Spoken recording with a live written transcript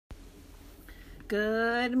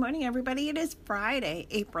Good morning, everybody. It is Friday,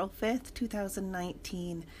 April 5th,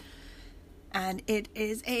 2019, and it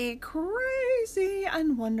is a crazy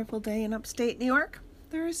and wonderful day in upstate New York.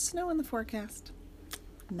 There is snow in the forecast.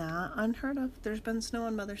 Not unheard of. There's been snow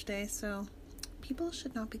on Mother's Day, so people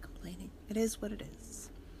should not be complaining. It is what it is.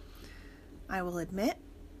 I will admit,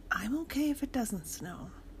 I'm okay if it doesn't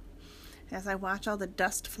snow. As I watch all the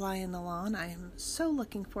dust fly in the lawn, I am so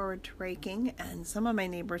looking forward to raking, and some of my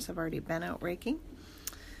neighbors have already been out raking.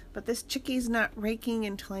 But this chickie's not raking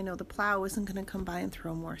until I know the plow isn't going to come by and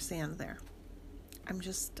throw more sand there.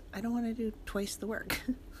 I don't want to do twice the work.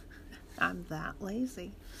 I'm that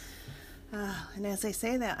lazy. And as I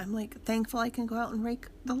say that, I'm thankful I can go out and rake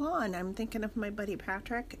the lawn. I'm thinking of my buddy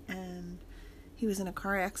Patrick, and he was in a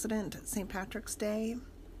car accident at St. Patrick's Day,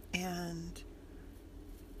 and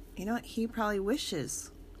you know what? He probably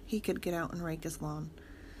wishes he could get out and rake his lawn.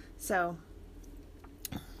 So,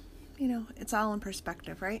 it's all in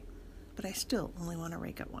perspective, right? But I still only want to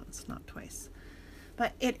rake it once, not twice.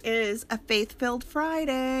 But it is a Faith-Filled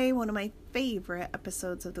Friday, one of my favorite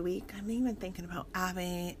episodes of the week. I'm even thinking about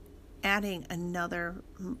adding another,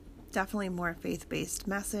 definitely more faith-based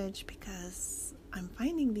message, because I'm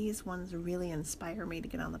finding these ones really inspire me to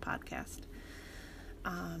get on the podcast.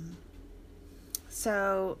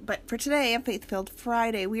 But for today, on Faith-Filled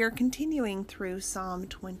Friday, we are continuing through Psalm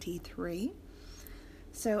 23.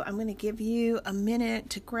 So I'm going to give you a minute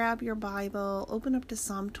to grab your Bible, open up to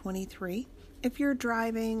Psalm 23. If you're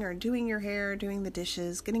driving or doing your hair, doing the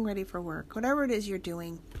dishes, getting ready for work, whatever it is you're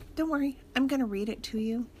doing, don't worry, I'm going to read it to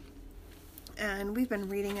you. And we've been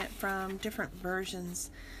reading it from different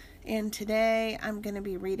versions. And today I'm going to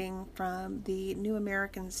be reading from the New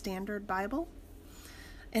American Standard Bible.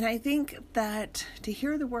 And I think that to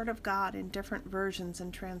hear the Word of God in different versions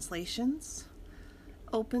and translations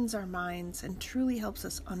opens our minds and truly helps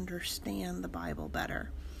us understand the Bible better.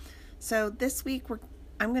 So this week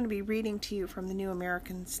I'm going to be reading to you from the New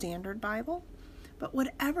American Standard Bible. But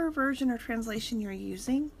whatever version or translation you're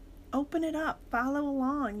using, open it up, follow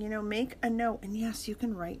along, make a note. And yes, you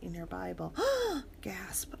can write in your Bible.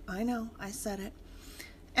 Gasp. I know, I said it.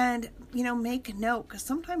 And, make a note, because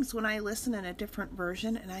sometimes when I listen in a different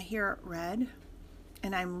version and I hear it read,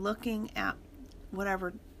 and I'm looking at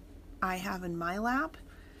whatever I have in my lap,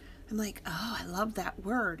 I'm like, oh, I love that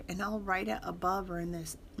word, and I'll write it above or in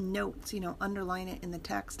this notes, underline it in the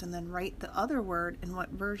text, and then write the other word and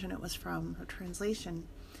what version it was from, or translation,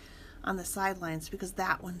 on the sidelines, because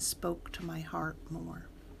that one spoke to my heart more.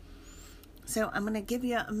 So I'm going to give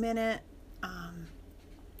you a minute,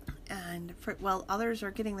 and while others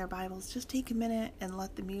are getting their Bibles, just take a minute and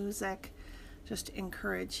let the music just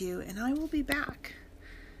encourage you. And I will be back.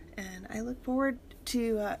 And I look forward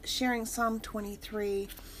to sharing Psalm 23.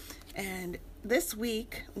 And this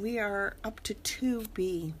week, we are up to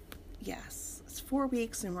 2b. Yes, it's 4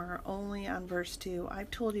 weeks and we're only on verse 2. I've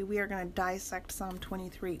told you we are going to dissect Psalm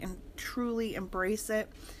 23 and truly embrace it.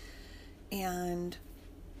 And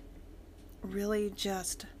really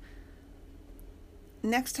just...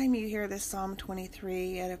 next time you hear this Psalm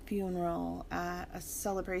 23 at a funeral, at a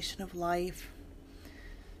celebration of life,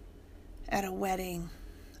 at a wedding,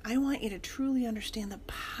 I want you to truly understand the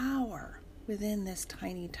power within this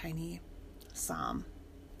tiny, tiny psalm.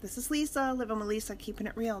 This is Lisa, Living with Lisa, keeping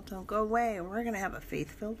it real. Don't go away. We're going to have a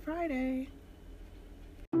Faith-Filled Friday.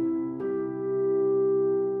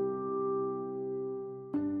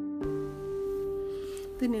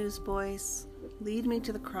 The Newsboys. Lead me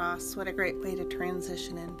to the cross. What a great way to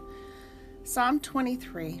transition in. Psalm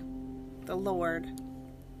 23, the Lord,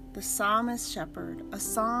 the psalmist shepherd, a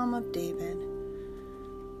psalm of David.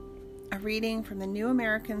 A reading from the New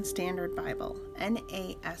American Standard Bible.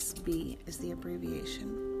 NASB is the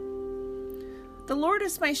abbreviation. The Lord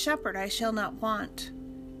is my shepherd, I shall not want.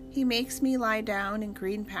 He makes me lie down in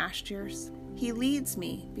green pastures. He leads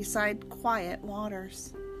me beside quiet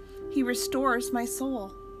waters. He restores my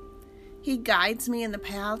soul. He guides me in the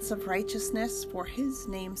paths of righteousness for his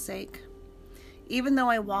name's sake. Even though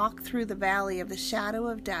I walk through the valley of the shadow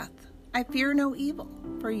of death, I fear no evil,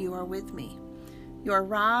 for you are with me. Your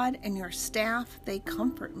rod and your staff, they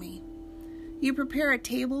comfort me. You prepare a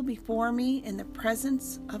table before me in the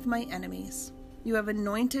presence of my enemies. You have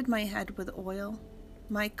anointed my head with oil.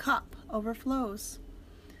 My cup overflows.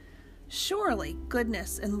 Surely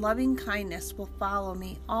goodness and loving kindness will follow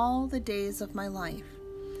me all the days of my life,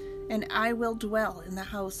 and I will dwell in the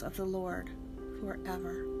house of the Lord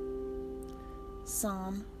forever.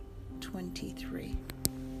 Psalm 23.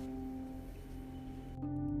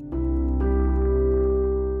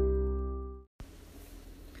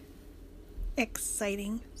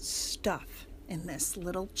 Exciting stuff in this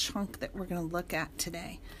little chunk that we're going to look at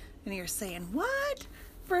today. And you're saying, what?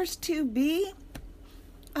 Verse 2b?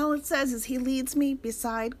 All it says is he leads me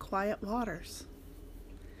beside quiet waters.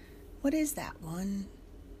 What is that? 1,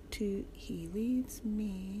 2, he leads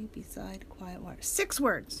me beside quiet waters. 6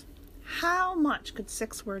 words. How much could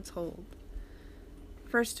 6 words hold?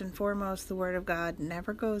 First and foremost, the Word of God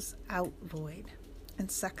never goes out void. And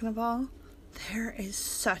second of all, there is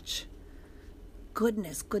such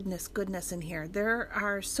goodness in here. There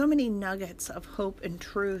are so many nuggets of hope and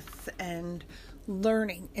truth and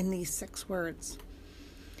learning in these 6 words.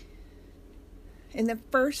 In the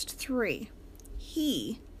first 3,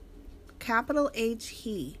 he, capital H,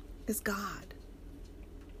 he, is God.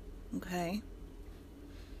 Okay?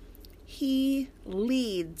 He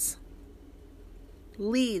leads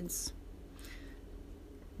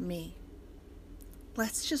me.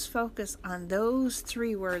 Let's just focus on those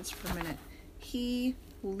 3 words for a minute. He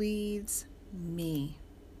leads me.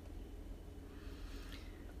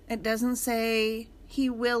 It doesn't say he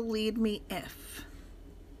will lead me if.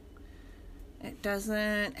 It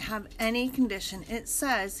doesn't have any condition. It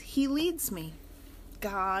says he leads me.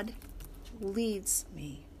 God leads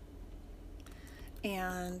me.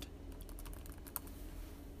 And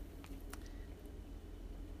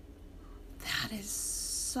that is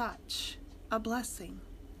such a blessing.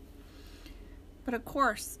 But of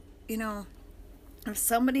course, if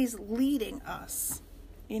somebody's leading us,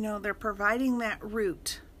 they're providing that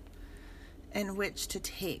route in which to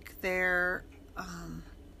take. They're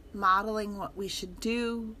modeling what we should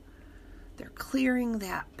do. They're clearing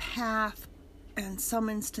that path. In some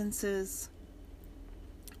instances,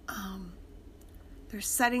 they're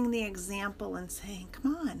setting the example and saying,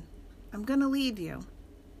 come on, I'm going to lead you.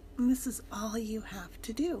 And this is all you have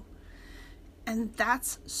to do. And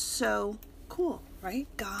that's so cool, right?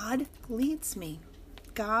 God leads me.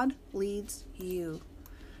 God leads you.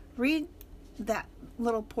 Read that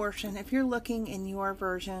little portion if you're looking in your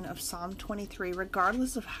version of Psalm 23,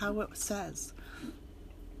 regardless of how it says.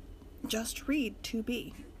 Just read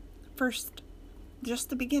 2b. First, just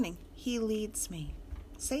the beginning. He leads me.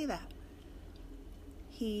 Say that.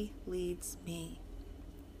 He leads me.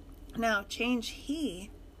 Now change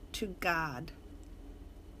he to God.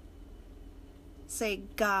 Say,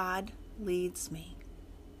 God leads me.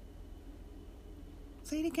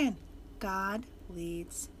 Say it again. God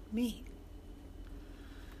leads me.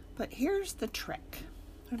 But here's the trick.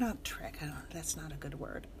 Or not trick. That's not a good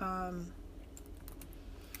word.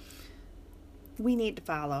 We need to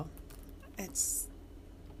follow.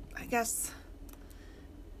 I guess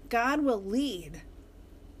God will lead,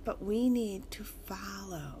 but we need to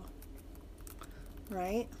follow.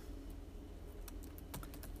 Right?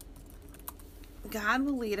 God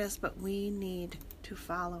will lead us, but we need to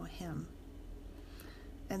follow him.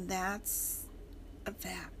 And that's a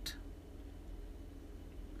fact.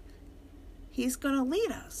 He's going to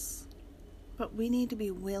lead us, but we need to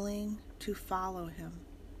be willing to follow him.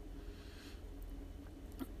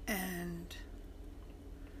 And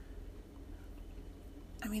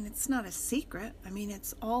it's not a secret.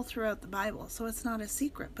 It's all throughout the Bible, so it's not a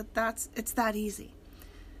secret, but it's that easy.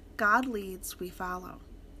 God leads, we follow.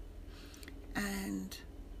 And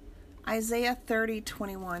Isaiah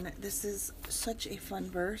 30:21, this is such a fun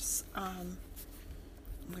verse. I'm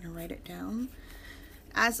going to write it down.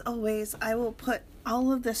 As always, I will put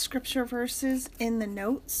all of the scripture verses in the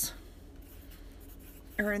notes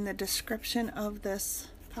or in the description of this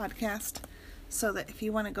podcast, so that if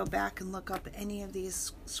you want to go back and look up any of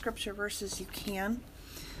these scripture verses, you can.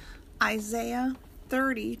 Isaiah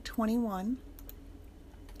 30:21.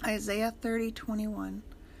 Isaiah 30:21.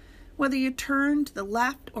 Whether you turn to the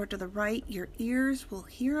left or to the right, your ears will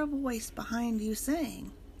hear a voice behind you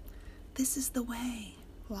saying, this is the way,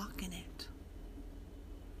 walk in it.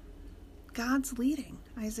 God's leading.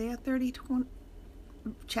 Isaiah 30,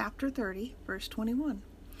 chapter 30, verse 21.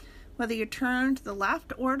 Whether you turn to the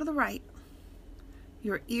left or to the right,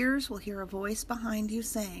 your ears will hear a voice behind you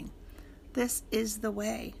saying, this is the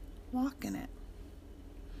way, walk in it.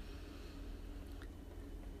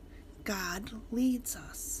 God leads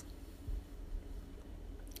us.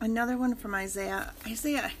 Another one from Isaiah. I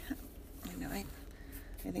think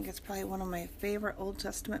it's probably one of my favorite Old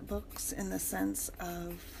Testament books in the sense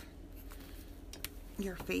of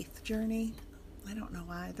your faith journey. I don't know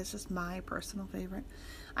why. This is my personal favorite.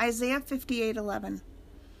 Isaiah 58:11.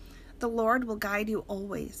 The Lord will guide you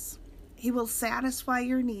always. He will satisfy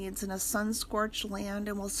your needs in a sun-scorched land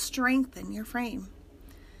and will strengthen your frame.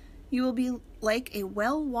 You will be like a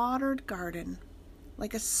well-watered garden,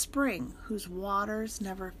 like a spring whose waters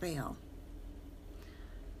never fail.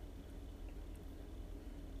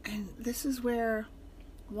 And this is where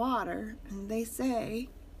water, and they say,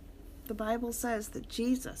 the Bible says that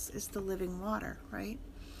Jesus is the living water, right?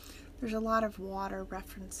 There's a lot of water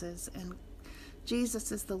references, and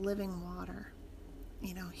Jesus is the living water.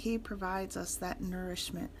 He provides us that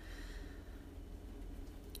nourishment.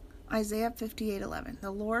 Isaiah 58:11. The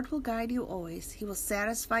Lord will guide you always. He will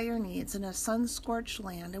satisfy your needs in a sun-scorched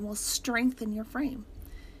land and will strengthen your frame.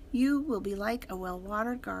 You will be like a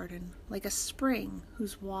well-watered garden, like a spring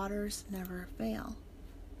whose waters never fail.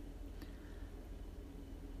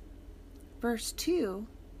 Verse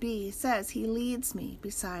 2b says, He leads me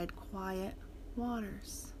beside quiet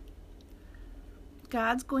waters.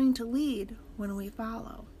 God's going to lead when we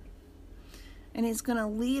follow. And He's going to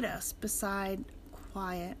lead us beside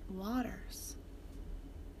quiet waters.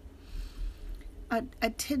 A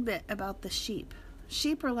tidbit about the sheep.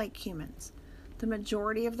 Sheep are like humans. The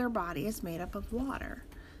majority of their body is made up of water,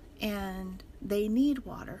 and they need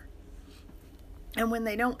water. And when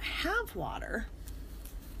they don't have water,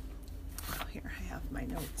 here I have my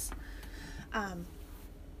notes.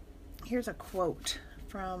 Here's a quote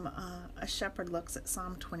from A Shepherd Looks at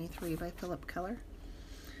Psalm 23 by Philip Keller,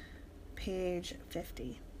 page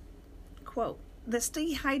 50. Quote, This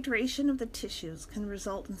dehydration of the tissues can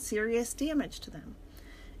result in serious damage to them.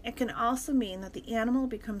 It can also mean that the animal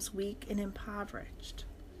becomes weak and impoverished.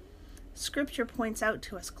 Scripture points out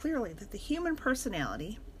to us clearly that the human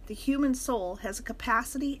personality, the human soul, has a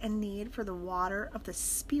capacity and need for the water of the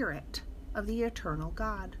Spirit of the eternal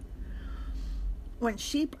God. When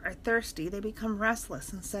sheep are thirsty, they become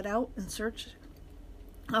restless and set out in search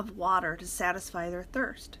of water to satisfy their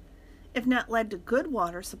thirst. If not led to good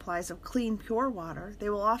water supplies of clean, pure water, they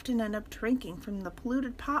will often end up drinking from the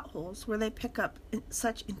polluted potholes where they pick up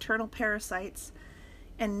such internal parasites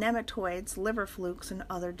and nematoids, liver flukes, and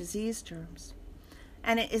other disease germs.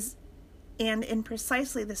 And in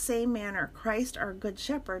precisely the same manner, Christ, our Good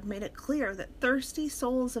Shepherd, made it clear that thirsty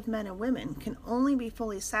souls of men and women can only be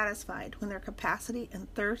fully satisfied when their capacity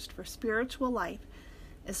and thirst for spiritual life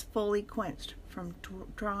is fully quenched from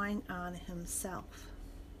drawing on Himself.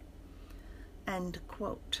 End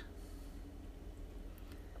quote.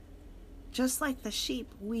 Just like the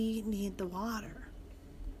sheep, we need the water.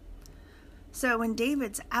 So when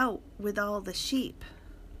David's out with all the sheep,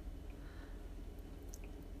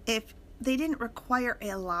 if they didn't require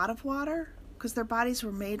a lot of water, because their bodies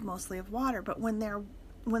were made mostly of water, but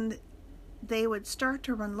when they would start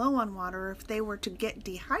to run low on water, if they were to get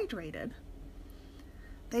dehydrated,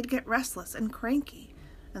 they'd get restless and cranky.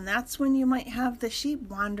 And that's when you might have the sheep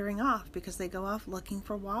wandering off because they go off looking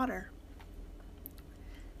for water.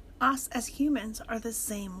 Us as humans are the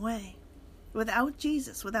same way. Without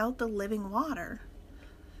Jesus, without the living water,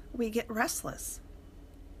 we get restless.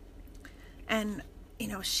 And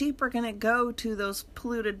sheep are going to go to those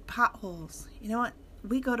polluted potholes. You know what?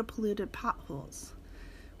 We go to polluted potholes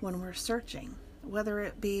when we're searching, whether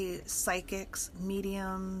it be psychics,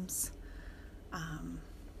 mediums,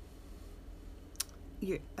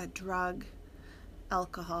 a drug,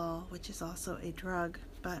 alcohol, which is also a drug,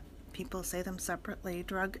 but people say them separately,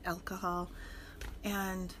 drug, alcohol,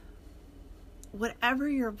 and whatever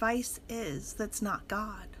your vice is that's not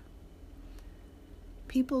God.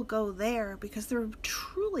 People go there because they're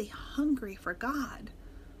truly hungry for God.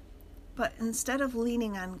 But instead of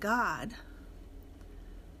leaning on God,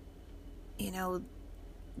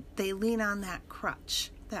 they lean on that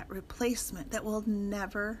crutch, that replacement that will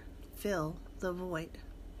never fill the void.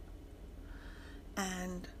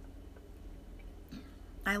 And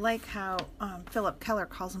I like how Philip Keller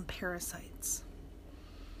calls them parasites.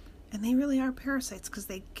 And they really are parasites because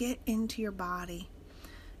they get into your body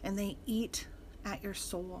and they eat at your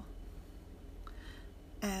soul.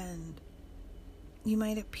 And you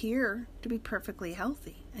might appear to be perfectly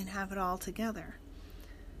healthy and have it all together.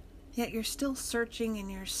 Yet you're still searching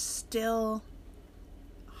and you're still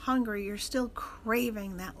hungry. You're still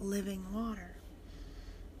craving that living water.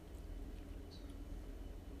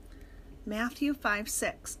 Matthew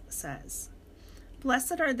 5:6 says,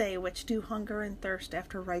 Blessed are they which do hunger and thirst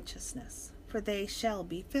after righteousness, for they shall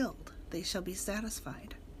be filled. They shall be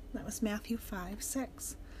satisfied. That was Matthew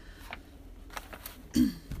 5:6.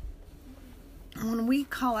 When we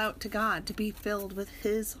call out to God to be filled with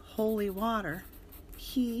His holy water,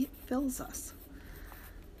 He fills us.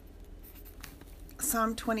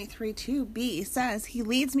 Psalm 23:2b says, He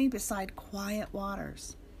leads me beside quiet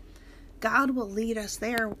waters. God will lead us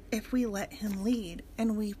there if we let Him lead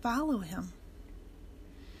and we follow Him.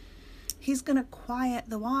 He's going to quiet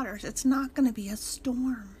the waters. It's not going to be a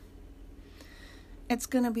storm. It's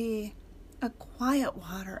going to be a quiet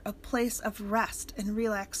water, a place of rest and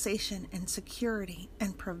relaxation and security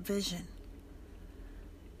and provision.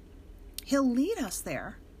 He'll lead us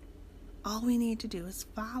there. All we need to do is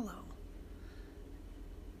follow.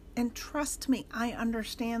 And trust me, I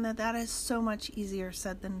understand that is so much easier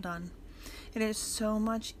said than done. It is so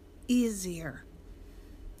much easier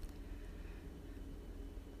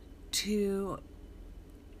to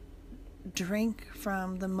drink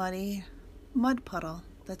from the mud puddle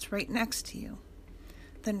that's right next to you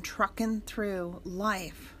than trucking through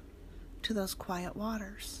life to those quiet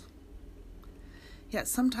waters. Yet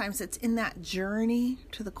sometimes it's in that journey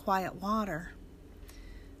to the quiet water,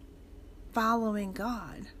 following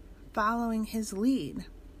God, following His lead,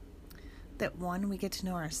 that one, we get to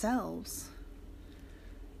know ourselves.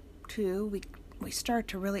 Two, we start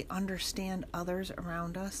to really understand others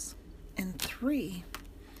around us. And three,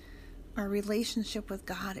 our relationship with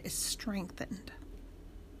God is strengthened,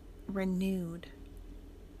 renewed,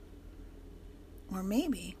 or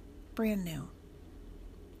maybe brand new,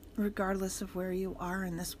 regardless of where you are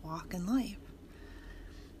in this walk in life.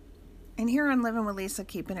 And here on Living with Lisa,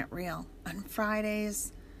 keeping it real, on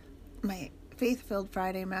Fridays, my Faith-Filled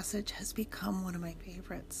Friday message has become one of my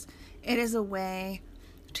favorites. It is a way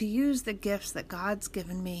to use the gifts that God's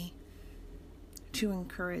given me to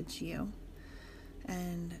encourage you.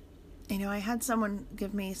 And, I had someone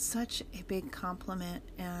give me such a big compliment,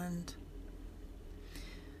 and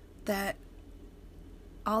that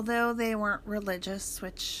although they weren't religious,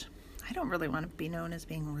 which I don't really want to be known as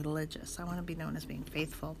being religious, I want to be known as being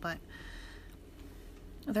faithful, but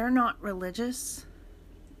they're not religious.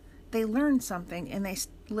 They learned something, and they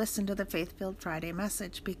listen to the Faith-Filled Friday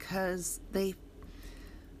message because they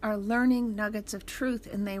are learning nuggets of truth,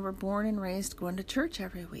 and they were born and raised going to church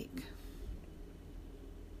every week.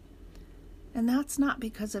 And that's not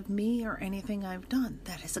because of me or anything I've done.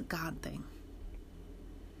 That is a God thing.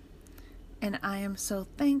 And I am so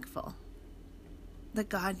thankful that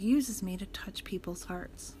God uses me to touch people's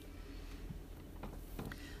hearts.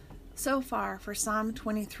 So far, for Psalm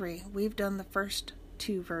 23, we've done the first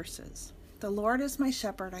 2 verses. The Lord is my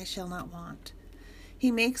shepherd, I shall not want.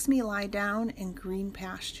 He makes me lie down in green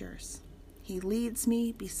pastures. He leads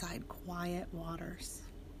me beside quiet waters.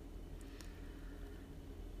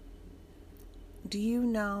 Do you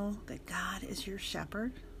know that God is your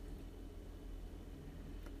shepherd?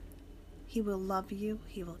 He will love you.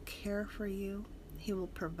 He will care for you. He will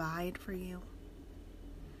provide for you.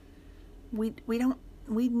 We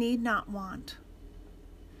need not want.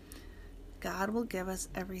 God will give us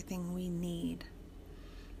everything we need.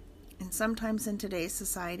 And sometimes in today's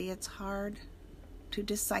society, it's hard to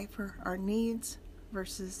decipher our needs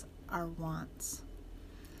versus our wants.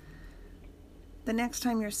 The next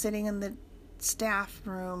time you're sitting in the staff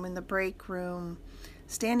room, in the break room,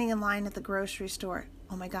 standing in line at the grocery store,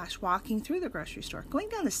 oh my gosh, walking through the grocery store, going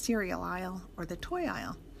down the cereal aisle or the toy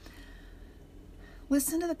aisle,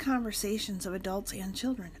 listen to the conversations of adults and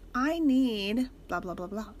children. I need blah, blah, blah,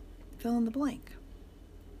 blah. Fill in the blank.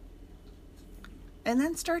 And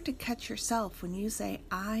then start to catch yourself when you say,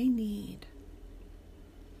 I need.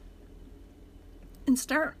 And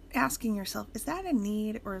start asking yourself, is that a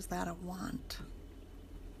need or is that a want?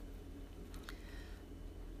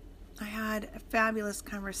 I had a fabulous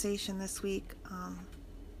conversation this week.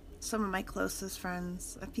 Some of my closest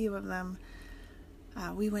friends, a few of them,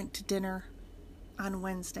 we went to dinner on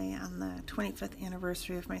Wednesday on the 25th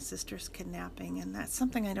anniversary of my sister's kidnapping, and that's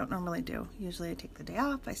something I don't normally do. Usually I take the day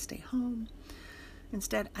off, I stay home.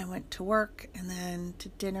 Instead, I went to work and then to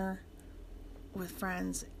dinner with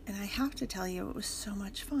friends, and I have to tell you, it was so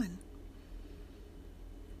much fun.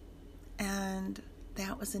 And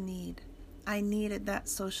that was a need. I needed that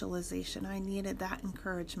socialization. I needed that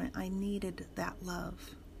encouragement. I needed that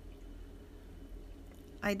love.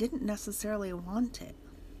 I didn't necessarily want it.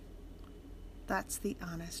 That's the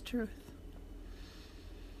honest truth.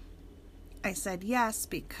 I said yes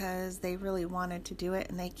because they really wanted to do it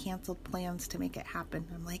and they canceled plans to make it happen.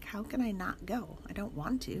 I'm like, how can I not go? I don't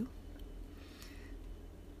want to.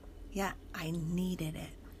 Yeah, I needed it.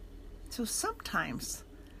 So sometimes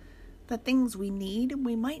the things we need,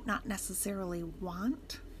 we might not necessarily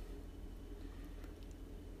want.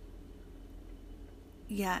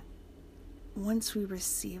 Yet, once we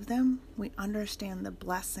receive them, we understand the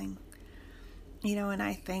blessing. And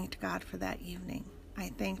I thanked God for that evening. I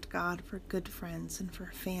thanked God for good friends and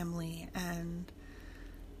for family, and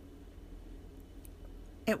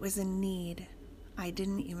it was a need I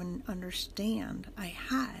didn't even understand I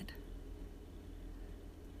had.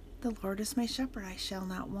 The Lord is my shepherd, I shall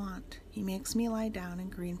not want. He makes me lie down in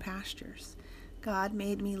green pastures. God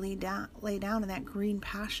made me lay down in that green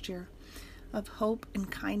pasture of hope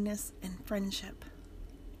and kindness and friendship.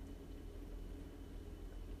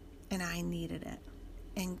 And I needed it.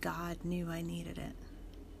 And God knew I needed it.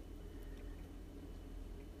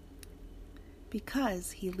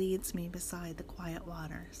 Because He leads me beside the quiet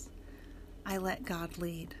waters, I let God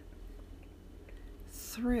lead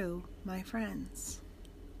through my friends.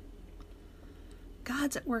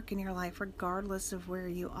 God's at work in your life regardless of where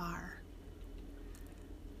you are.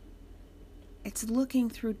 It's looking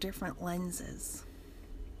through different lenses.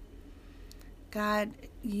 God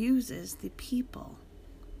uses the people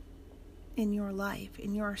in your life,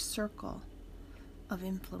 in your circle of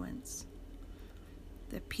influence,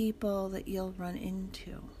 the people that you'll run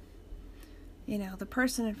into. You know, the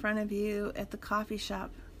person in front of you at the coffee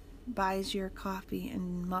shop buys your coffee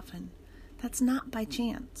and muffin. That's not by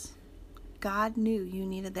chance. God knew you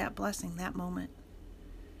needed that blessing, that moment.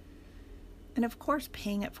 And of course,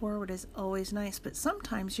 paying it forward is always nice, but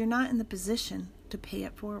sometimes you're not in the position to pay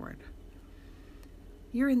it forward.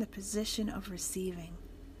 You're in the position of receiving.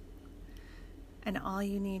 And all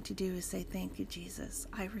you need to do is say, thank you, Jesus.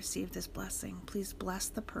 I received this blessing. Please bless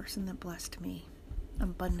the person that blessed me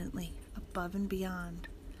abundantly, above and beyond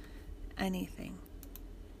anything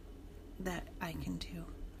that I can do.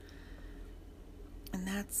 And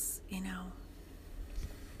that's,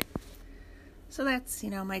 so that's,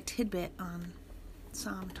 my tidbit on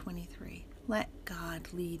Psalm 23. Let God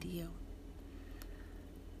lead you.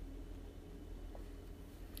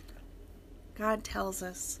 God tells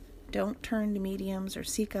us, don't turn to mediums or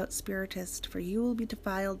seek out spiritists, for you will be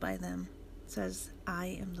defiled by them. It says,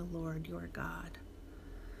 I am the Lord your God.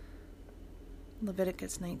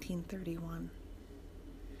 Leviticus 19:31.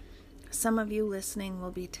 Some of you listening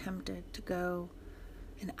will be tempted to go,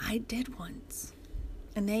 and I did once.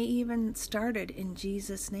 And they even started in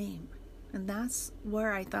Jesus' name. And that's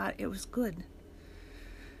where I thought it was good.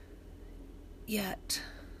 Yet,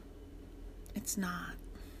 it's not.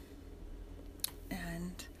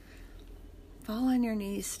 And fall on your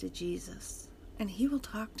knees to Jesus, and He will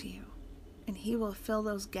talk to you, and He will fill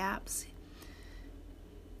those gaps.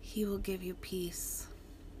 He will give you peace.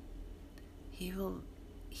 He will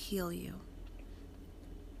heal you.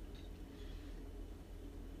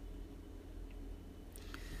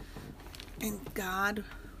 And God,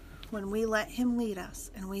 when we let Him lead us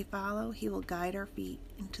and we follow, He will guide our feet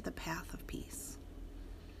into the path of peace.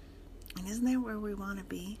 And isn't that where we want to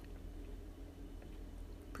be?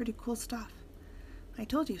 Pretty cool stuff. I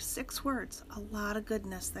told you, 6 words, a lot of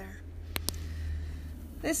goodness there.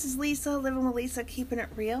 This is Lisa, Living with Lisa, keeping it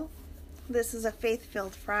real. This is a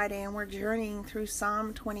Faith-Filled Friday, and we're journeying through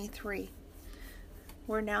Psalm 23.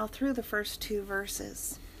 We're now through the first 2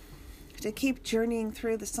 verses. To keep journeying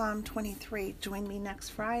through the Psalm 23, join me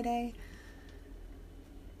next Friday,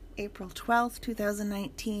 April 12th,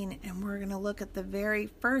 2019, and we're going to look at the very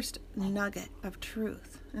first nugget of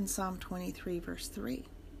truth in Psalm 23, verse 3.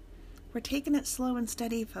 We're taking it slow and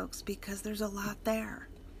steady, folks, because there's a lot there.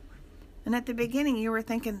 And at the beginning, you were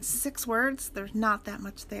thinking 6 words, there's not that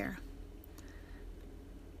much there.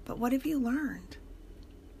 But what have you learned?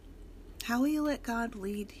 How will you let God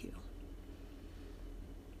lead you?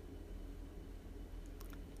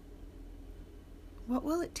 What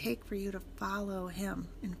will it take for you to follow Him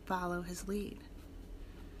and follow His lead?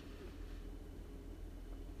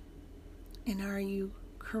 And are you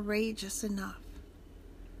courageous enough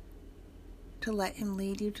to let Him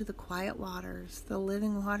lead you to the quiet waters, the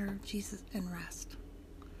living water of Jesus, and rest?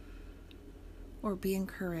 Or be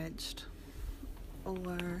encouraged,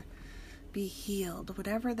 or be healed,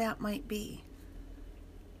 whatever that might be.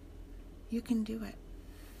 You can do it.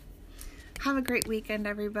 Have a great weekend,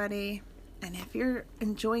 everybody. And if you're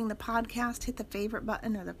enjoying the podcast, hit the favorite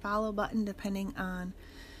button or the follow button, depending on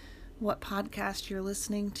what podcast you're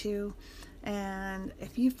listening to. And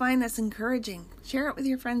if you find this encouraging, share it with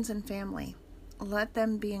your friends and family. Let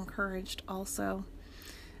them be encouraged also.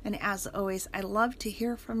 And as always, I love to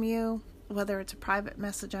hear from you, whether it's a private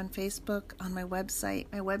message on Facebook, on my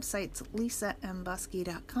website. My website's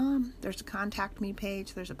lisambusky.com. There's a contact me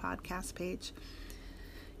page. There's a podcast page.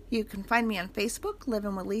 You can find me on Facebook,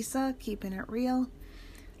 Living with Lisa, Keeping It Real.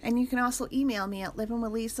 And you can also email me at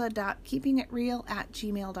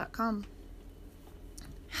livingwithlisa.keepingitreal@gmail.com.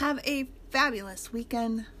 Have a fabulous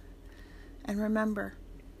weekend. And remember,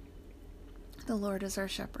 the Lord is our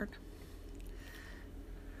shepherd.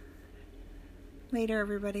 Later,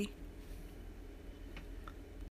 everybody.